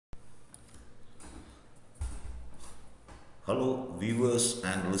Hello, viewers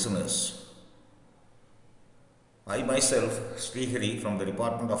and listeners. I myself, Srihari from the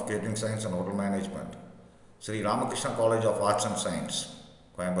Department of Catering Science and Hotel Management, Sri Ramakrishna College of Arts and Science,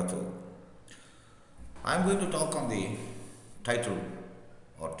 Coimbatore. I am going to talk on the title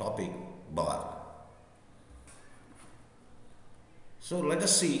or topic bar. So let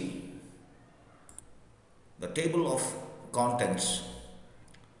us see the table of contents.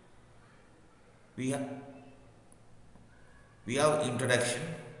 We have introduction,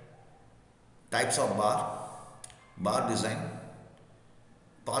 types of bar, bar design,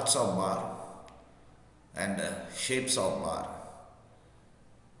 parts of bar, and shapes of bar.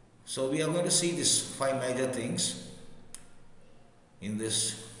 So we are going to see these 5 major things in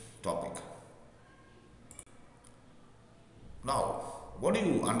this topic. Now, what do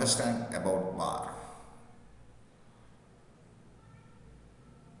you understand about bar?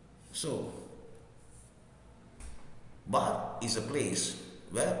 So, bar is a place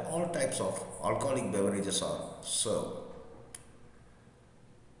where all types of alcoholic beverages are served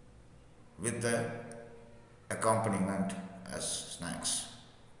with the accompaniment as snacks.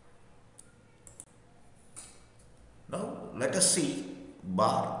 Now let us see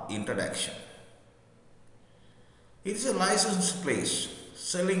bar introduction. It is a licensed place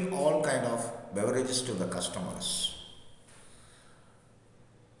selling all kind of beverages to the customers.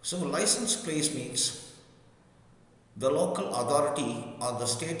 So licensed place means the local authority or the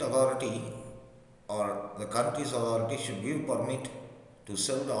state authority or the country's authority should give permit to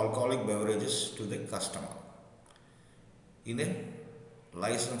sell the alcoholic beverages to the customer in a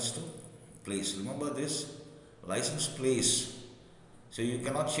licensed place. Remember this, licensed place. So you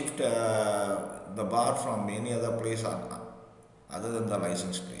cannot shift the bar from any other place other than the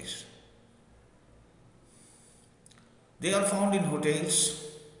licensed place. They are found in hotels,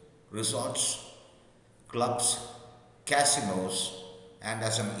 resorts, clubs, casinos, and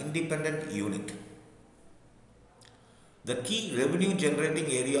as an independent unit. The key revenue generating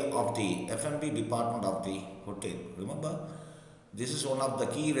area of the F&B department of the hotel. Remember, this is one of the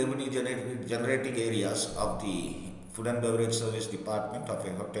key revenue generating areas of the food and beverage service department of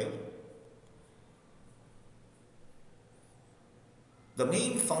a hotel. The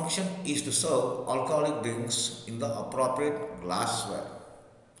main function is to serve alcoholic drinks in the appropriate glassware.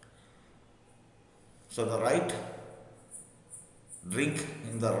 So the right drink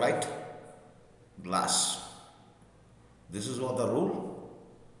in the right glass. This is what the rule,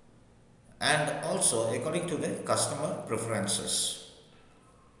 and also according to the customer preferences.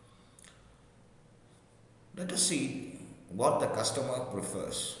 Let us see what the customer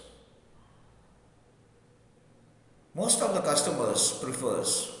prefers. Most of the customers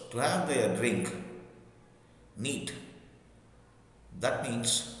prefers to have their drink neat. That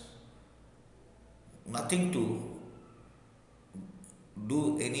means nothing to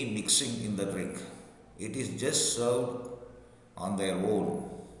do any mixing in the drink. It is just served on their own.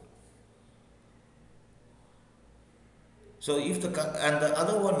 So if the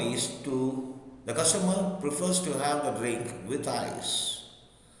other one is the customer prefers to have the drink with ice.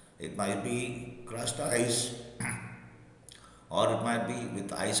 It might be crushed ice or it might be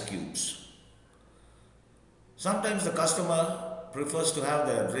with ice cubes. Sometimes the customer prefers to have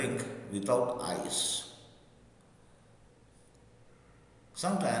their drink without ice.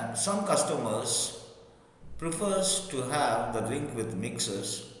 Sometimes some customers prefers to have the drink with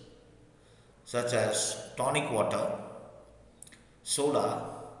mixers such as tonic water, soda,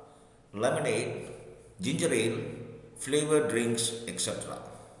 lemonade, ginger ale, flavored drinks, etc.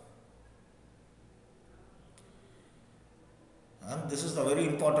 And this is the very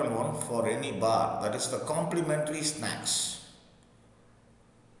important one for any bar, that is the complimentary snacks.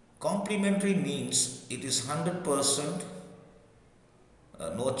 Complimentary means it is 100%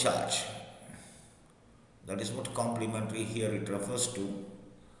 no charge. That is what complimentary here it refers to.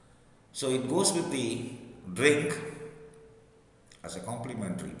 So it goes with the drink as a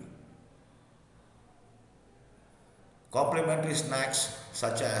complimentary. Complimentary snacks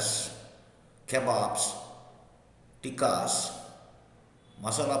such as kebabs, tikkas,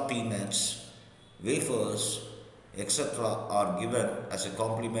 masala peanuts, wafers, etc. are given as a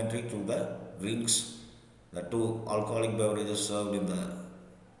complimentary to the drinks, the 2 alcoholic beverages served in the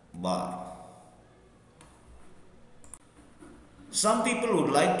bar. Some people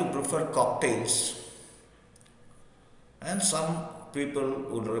would like to prefer cocktails and some people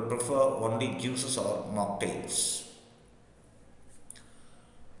would prefer only juices or mocktails.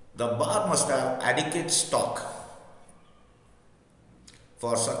 The bar must have adequate stock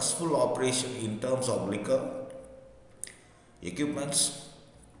for successful operation in terms of liquor, equipments,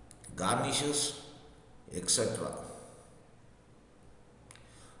 garnishes, etc.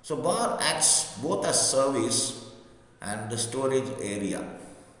 So bar acts both as service and the storage area.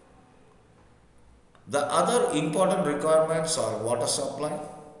 The other important requirements are water supply,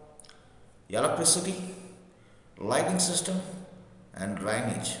 electricity, lighting system and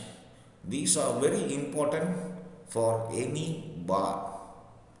drainage. These are very important for any bar.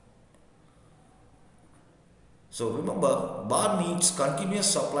 So remember, bar needs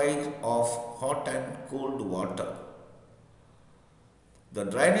continuous supply of hot and cold water. The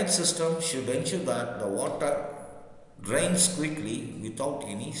drainage system should ensure that the water drains quickly without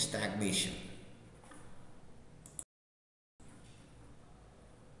any stagnation.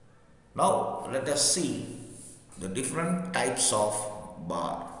 Now let us see the different types of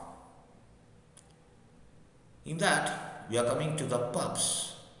bar. In that we are coming to the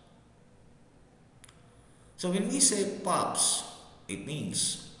pubs. So when we say pubs, it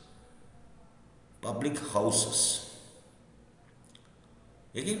means public houses.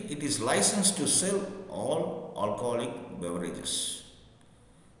 Again, it is licensed to sell all alcoholic beverages.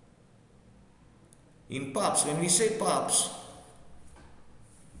 In pubs, when we say pubs,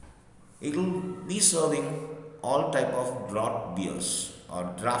 it will be serving all type of draught beers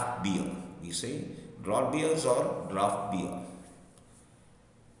or draft beer. We say draught beers or draft beer.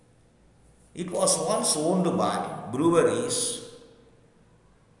 It was once owned by breweries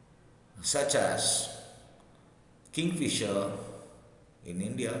such as Kingfisher in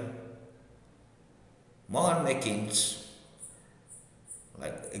India, Mohan Meckins,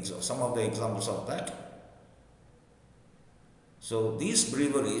 like some of the examples of that. So these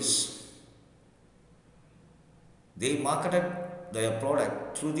breweries, they marketed their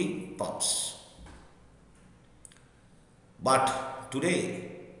product through the pubs. But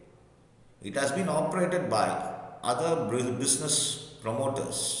today, it has been operated by other business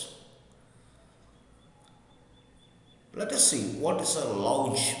promoters. Let us see what is a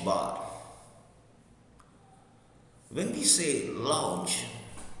lounge bar. When we say lounge,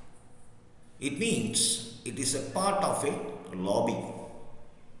 it means it is a part of a lobby.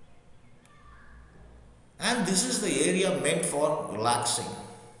 And this is the area meant for relaxing.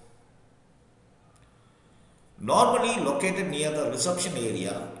 Normally located near the reception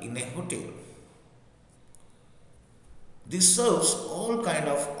area in a hotel. This serves all kind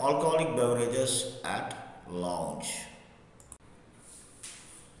of alcoholic beverages at lounge.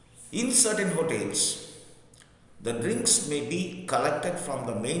 In certain hotels, the drinks may be collected from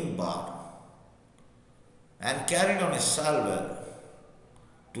the main bar and carried on a salver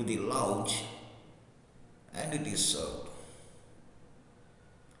to the lounge, and it is served.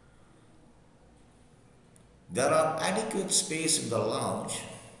 There are adequate space in the lounge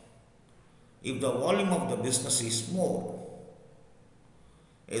if the volume of the business is more.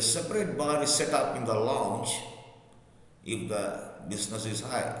 A separate bar is set up in the lounge if the business is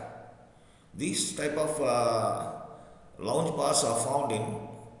high. These type of lounge bars are found in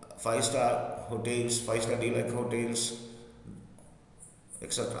 5-star hotels, 5-star deluxe hotels,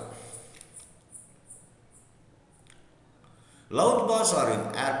 etc. Lounge bars are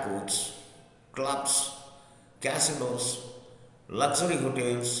in airports, clubs, casinos, luxury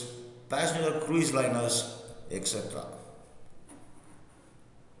hotels, passenger cruise liners, etc.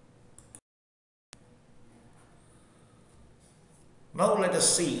 Now let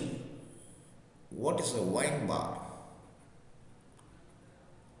us see what is a wine bar.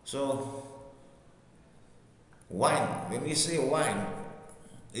 So, wine, when we say wine,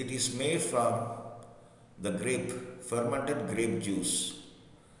 it is made from the grape, fermented grape juice.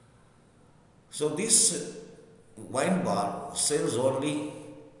 So this wine bar sells only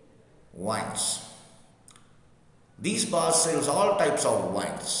wines. These bars sells all types of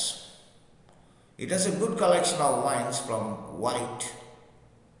wines. It has a good collection of wines from white,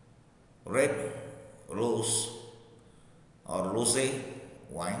 red, rose or rosé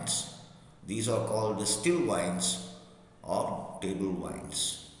wines. These are called the still wines or table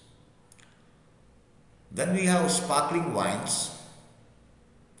wines. Then we have sparkling wines,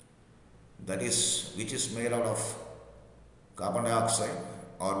 which is made out of carbon dioxide,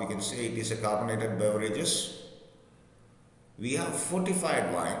 or we can say it is a carbonated beverages. We have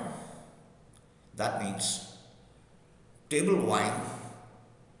fortified wine, that means table wine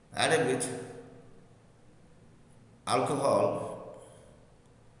added with alcohol,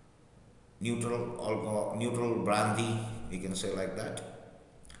 neutral brandy, we can say like that.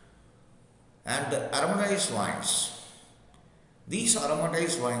 And aromatized wines. These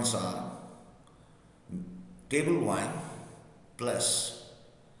aromatized wines are table wine plus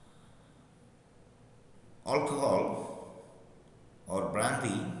alcohol or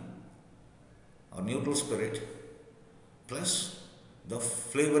brandy or neutral spirit plus the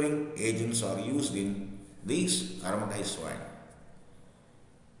flavoring agents are used in these aromatized wine.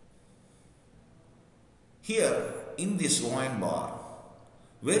 Here in this wine bar,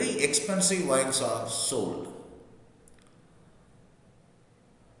 very expensive wines are sold.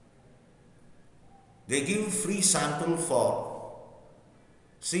 They give free sample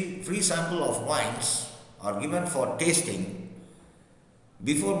of wines are given for tasting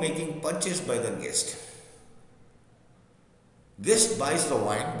before making purchase by the guest. Guest buys the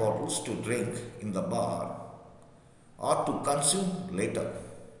wine bottles to drink in the bar or to consume later.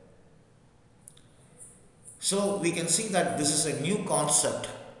 So we can see that this is a new concept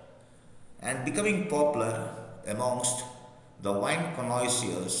and becoming popular amongst the wine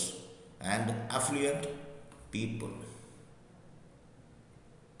connoisseurs and affluent people.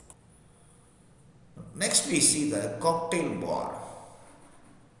 Next we see the cocktail bar.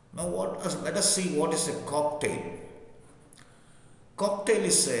 Now let us see what is a cocktail. Cocktail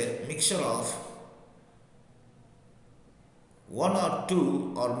is a mixture of one or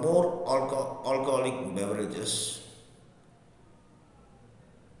two or more alcoholic beverages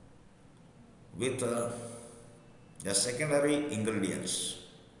with the secondary ingredients.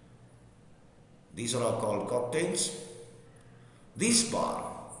 These are all called cocktails. This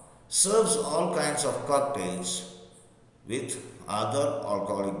bar serves all kinds of cocktails with other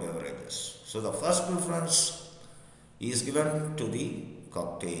alcoholic beverages. So the first preference is given to the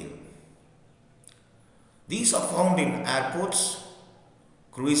cocktail. These are found in airports,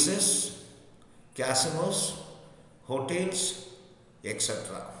 cruises, casinos, hotels,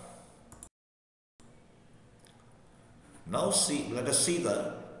 etc. Now let us see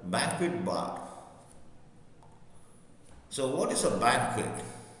the banquet bar. So what is a banquet?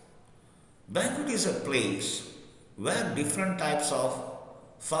 Banquet is a place where different types of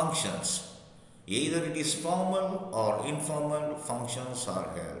functions, either it is formal or informal functions, are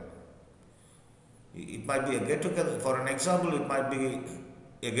held. It might be a get-together. For an example, it might be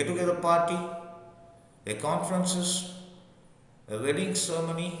a get-together party, a conferences, a wedding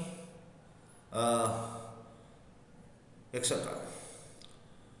ceremony, etc.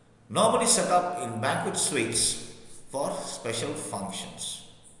 Normally set up in banquet suites for special functions.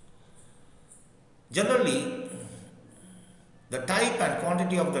 Generally, the type and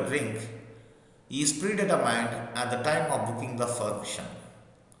quantity of the drink is predetermined at the time of booking the function.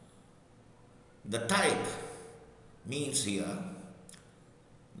 The type means here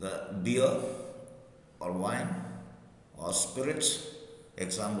the beer or wine or spirits,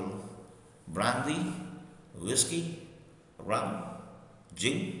 example brandy, whiskey, rum,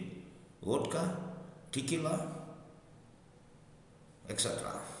 gin, vodka, tequila,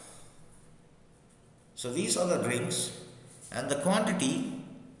 etc. So these are the drinks, and the quantity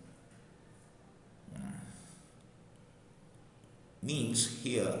means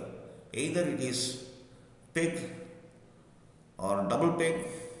here either it is peg or double peg,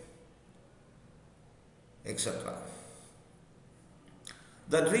 etc.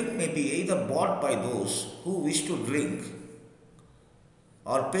 The drink may be either bought by those who wish to drink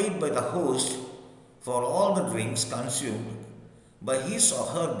or paid by the host for all the drinks consumed by his or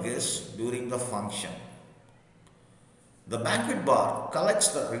her guests during the function. The banquet bar collects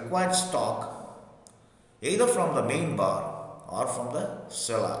the required stock either from the main bar or from the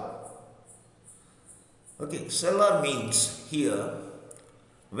cellar. Okay, cellar means here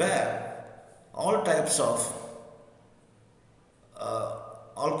where all types of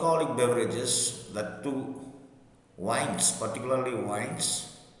alcoholic beverages, that too wines, particularly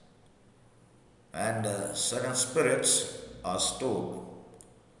wines and certain spirits, are stored.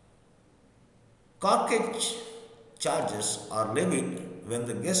 Corkage charges are levied when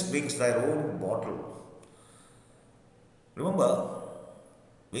the guest brings their own bottle. Remember,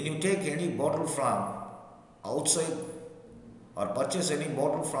 when you take any bottle from outside or purchase any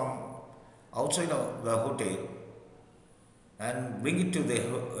bottle from outside of the hotel and bring it to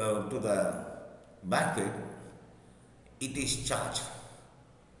the banquet, it is charged.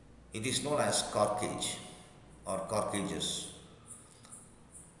 It is known as corkage or corkages.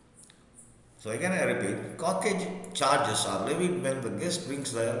 So again I repeat, corkage charges are levied when the guest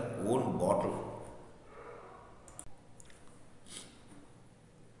brings their own bottle.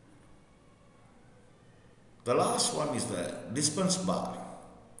 The last one is the dispense bar.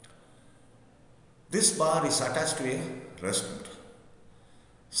 This bar is attached to a restaurant,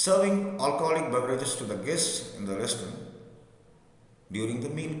 serving alcoholic beverages to the guests in the restaurant during the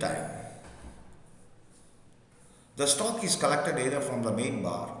meal time. The stock is collected either from the main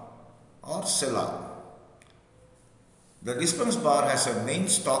bar or cellar. The dispense bar has a main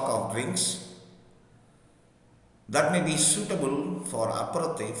stock of drinks that may be suitable for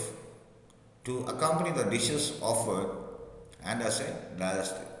aperitif to accompany the dishes offered and as a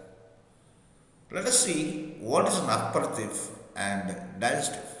digestive. Let us see what is an aperitif and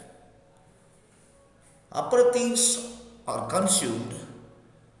digestive. Aperitifs are consumed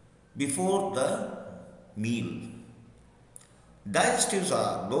before the meal. Digestives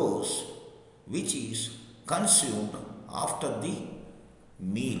are those which is consumed after the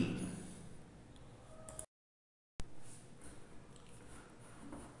meal.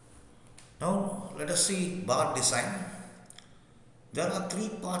 Now let us see bar design. There are three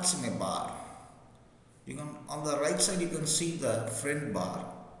parts in a bar. On the right side you can see the front bar,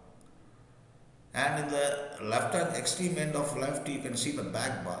 and in the left hand extreme end of left you can see the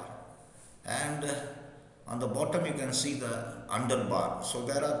back bar, and on the bottom you can see the under bar. So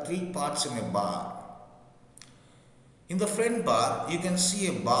there are three parts in a bar. In the front bar you can see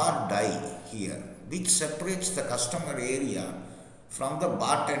a bar die here which separates the customer area from the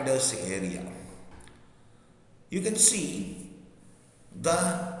bartender's area. You can see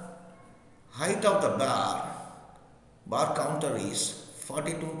the height of the bar counter is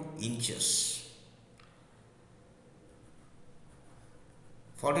 42 inches.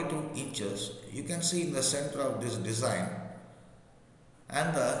 42 inches you can see in the center of this design,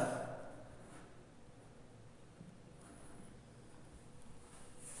 and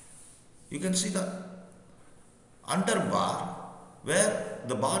you can see the under bar where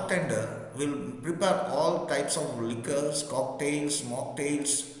the bartender will prepare all types of liquors, cocktails,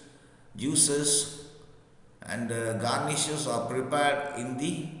 mocktails, juices, and garnishes are prepared in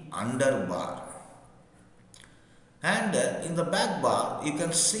the under bar. And in the back bar you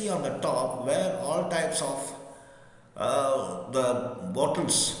can see on the top where all types of the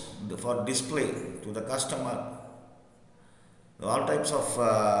bottles for display to the customer, all types of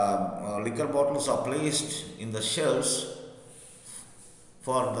liquor bottles are placed in the shelves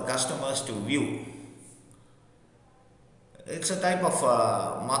for the customers to view. It's a type of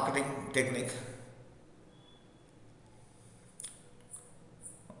marketing technique.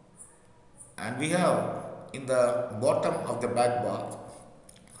 And we have in the bottom of the back bar,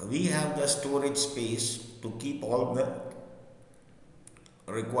 we have the storage space to keep all the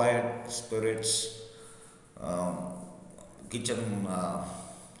required spirits, kitchen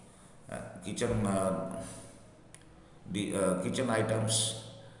items,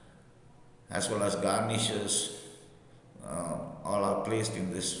 as well as garnishes. All are placed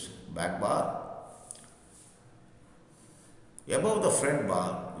in this back bar. Above the front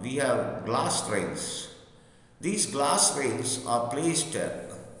bar we have glass rails. These glass rails are placed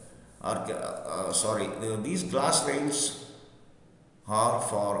these glass rails are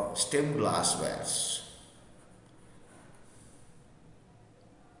for stem glasswares.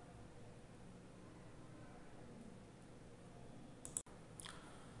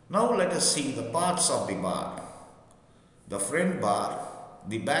 Now let us see the parts of the bar: the front bar,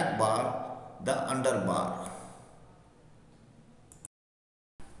 the back bar, the under bar.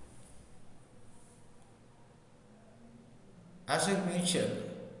 As I mentioned,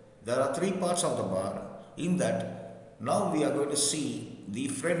 there are three parts of the bar. In that, now we are going to see the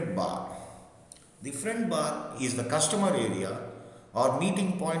front bar. The front bar is the customer area or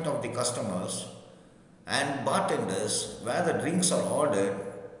meeting point of the customers and bartenders where the drinks are ordered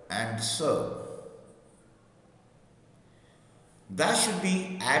and served. There should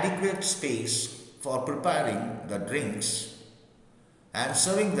be adequate space for preparing the drinks and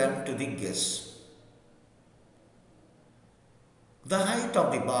serving them to the guests. The height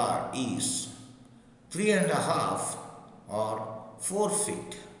of the bar is 3.5 or 4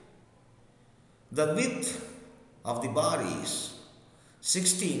 feet. The width of the bar is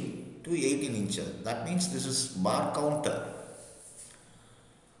 16 to 18 inches. That means this is bar counter.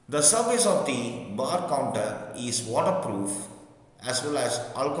 The surface of the bar counter is waterproof as well as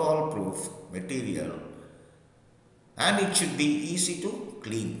alcohol proof material, and it should be easy to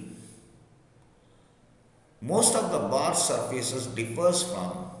clean. Most of the bar surfaces differs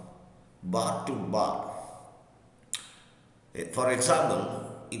from bar to bar. For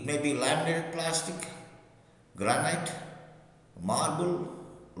example, it may be laminated plastic, granite, marble,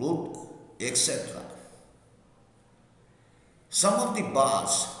 wood, etc. Some of the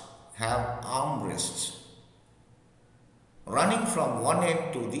bars have armrests running from one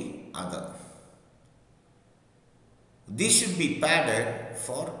end to the other. These should be padded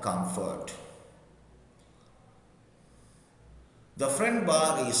for comfort. The front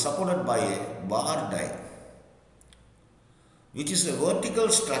bar is supported by a bar die, which is a vertical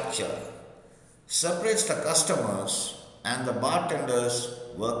structure, separates the customers and the bartender's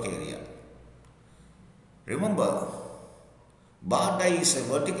work area. Remember, bar die is a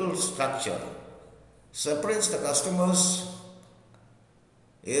vertical structure, separates the customer's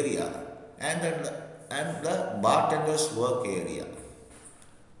area and the bartender's work area.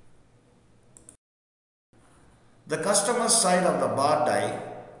 The customer's side of the bar die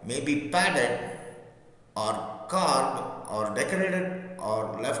may be padded or carved or decorated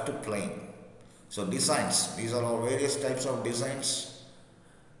or left plain. So designs, these are all various types of designs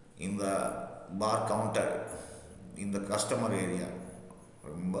in the bar counter, in the customer area.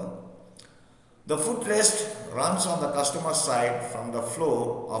 Remember? The footrest runs on the customer side from the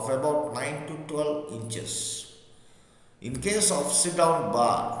floor of about 9 to 12 inches. In case of sit-down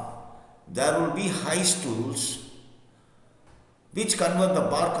bar, there will be high stools which convert the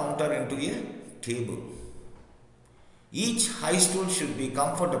bar counter into a table. Each high stool should be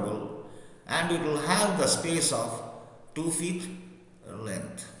comfortable and it will have the space of 2 feet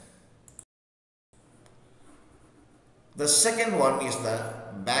length. The second one is the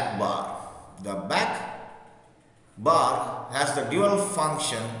back bar. The back bar has the dual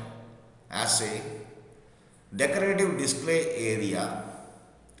function as a decorative display area,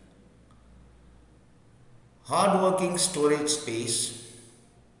 hard-working storage space,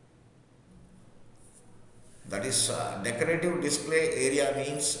 that is decorative display area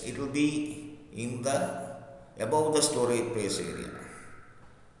means it will be in the above the storage place area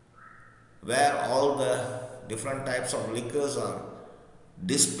where all the different types of liquors are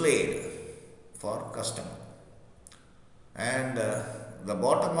displayed for customer. And the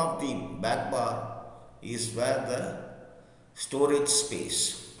bottom of the back bar is where the storage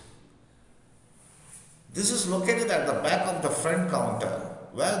space. This is located at the back of the front counter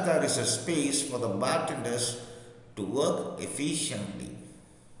where there is a space for the bartenders to work efficiently.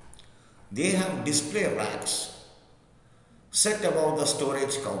 They have display racks set above the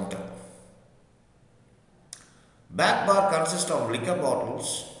storage counter. Back bar consists of liquor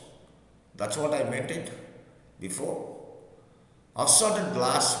bottles, that's what I meant it before, assorted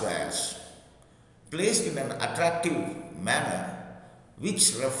glasswares placed in an attractive manner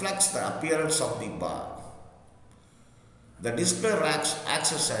which reflects the appearance of the bar. The display racks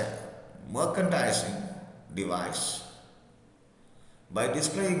acts as a merchandising device by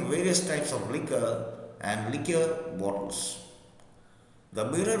displaying various types of liquor and liquor bottles. The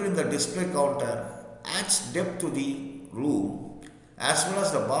mirror in the display counter adds depth to the room as well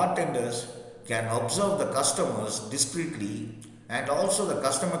as the bartenders can observe the customers discreetly and also the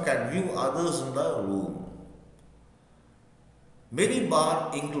customer can view others in the room. Many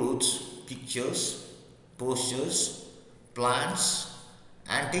bar includes pictures, posters, plants,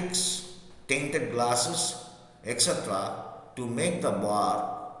 antiques, tinted glasses, etc. to make the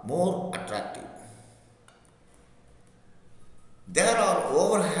bar more attractive. There are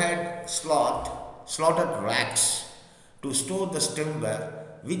overhead slotted racks to store the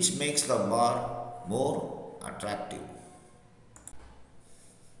stemware which makes the bar more attractive.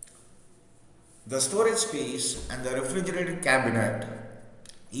 The storage space and the refrigerated cabinet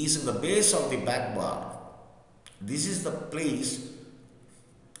is in the base of the back bar. This is the place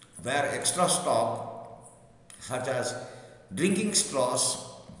where extra stock such as drinking straws,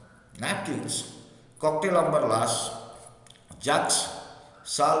 napkins, cocktail umbrellas, jugs,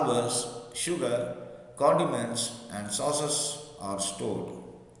 salvers, sugar, condiments and sauces are stored.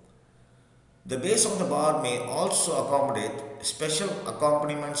 The base of the bar may also accommodate special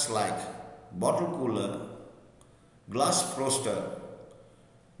accompaniments like bottle cooler, glass froster,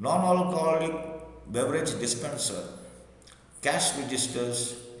 non-alcoholic beverage dispenser, cash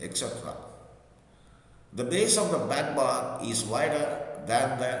registers, etc. The base of the back bar is wider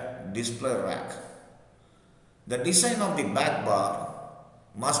than the display rack. The design of the back bar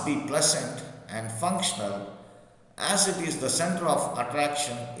must be pleasant and functional as it is the center of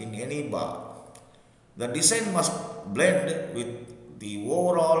attraction in any bar. The design must blend with the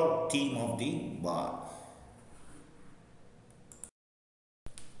overall theme of the bar.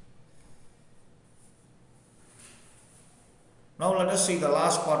 Now let us see the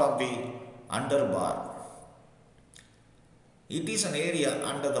last part of the underbar. It is an area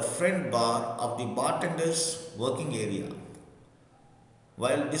under the front bar of the bartender's working area.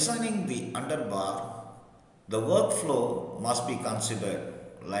 While designing the underbar, the workflow must be considered,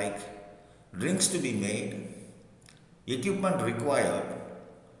 like drinks to be made, equipment required,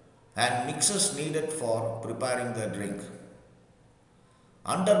 and mixers needed for preparing the drink.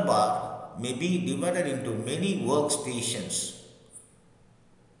 Underbar may be divided into many workstations.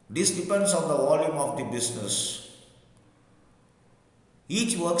 This depends on the volume of the business.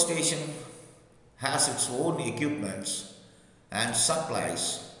 Each workstation has its own equipments and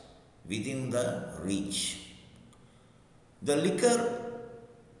supplies within the reach. The liquor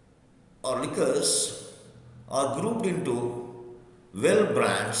or liquors are grouped into well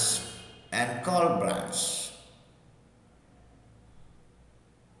brands and call brands.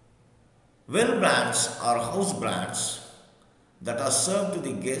 Well brands are house brands that are served to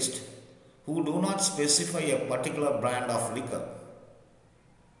the guest who do not specify a particular brand of liquor.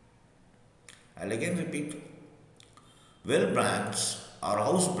 I'll again repeat. Well brands are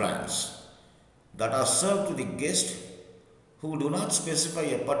house brands that are served to the guest who do not specify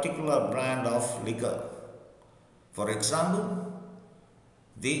a particular brand of liquor. For example,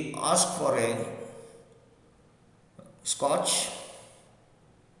 they ask for a scotch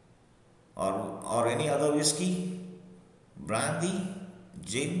or any other whiskey, brandy,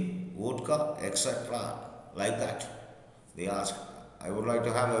 gin, vodka, etc. Like that. They ask, I would like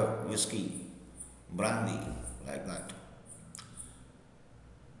to have a whiskey, brandy, like that.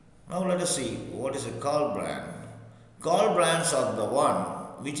 Now let us see what is a call brand. Call brands are the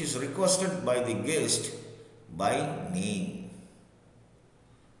one which is requested by the guest by name.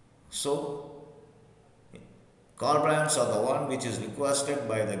 So, call brands are the one which is requested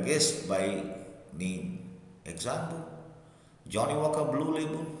by the guest by name. Example, Johnnie Walker Blue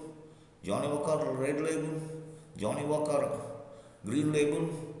Label, Johnnie Walker Red Label, Johnnie Walker Green Label,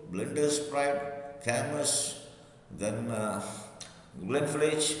 Blender's Pride, Camus, then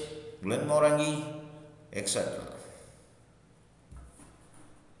Glenfiddich, Glenmorangie, etc.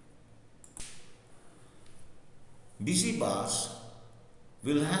 Busy bars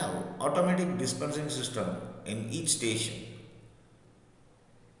will have automatic dispensing system in each station.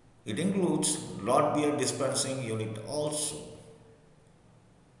 It includes lot beer dispensing unit also.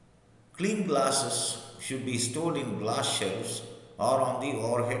 Clean glasses should be stored in glass shelves or on the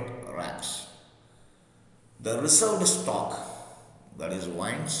overhead racks. The reserved stock, that is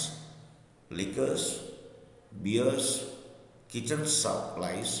wines, liquors, beers, kitchen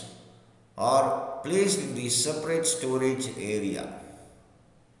supplies, are placed in the separate storage area.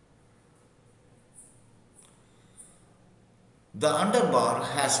 The underbar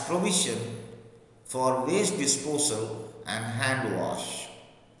has provision for waste disposal and hand wash.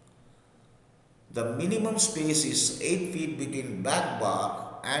 The minimum space is 8 feet between back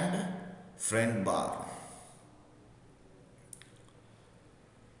bar and front bar.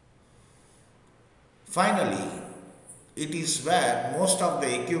 Finally, it is where most of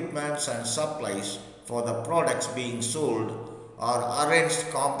the equipments and supplies for the products being sold are arranged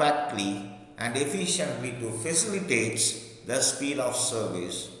compactly and efficiently to facilitate the speed of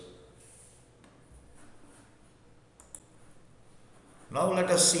service. Now let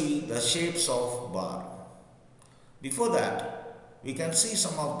us see the shapes of bar. Before that, we can see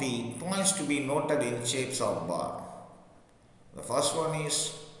some of the points to be noted in shapes of bar. The first one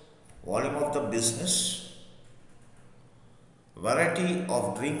is volume of the business, variety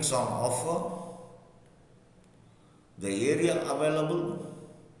of drinks on offer, the area available,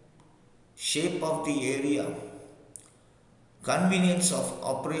 shape of the area, convenience of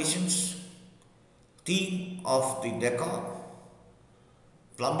operations, theme of the decor,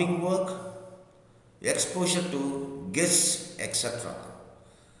 plumbing work, exposure to guests, etc.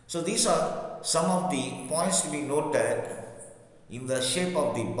 So these are some of the points to be noted in the shape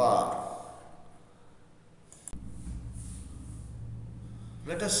of the bar.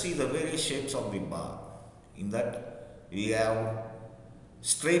 Let us see the various shapes of the bar. In that we have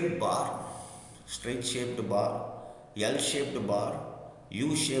straight bar, straight shaped bar, L shaped bar,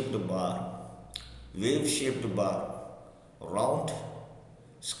 U shaped bar, wave shaped bar, round,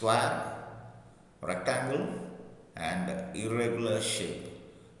 square, rectangle and irregular shape.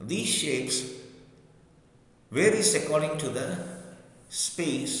 These shapes varies according to the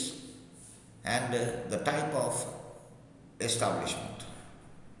space and the type of establishment.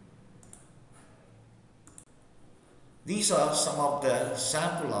 These are some of the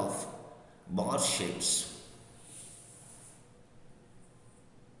sample of bar shapes.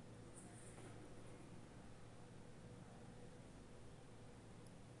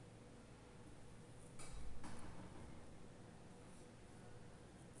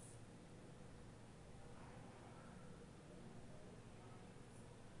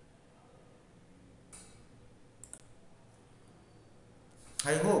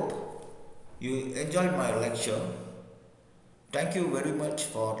 I hope you enjoyed my lecture. Thank you very much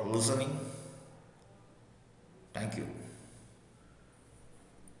for listening. Thank you.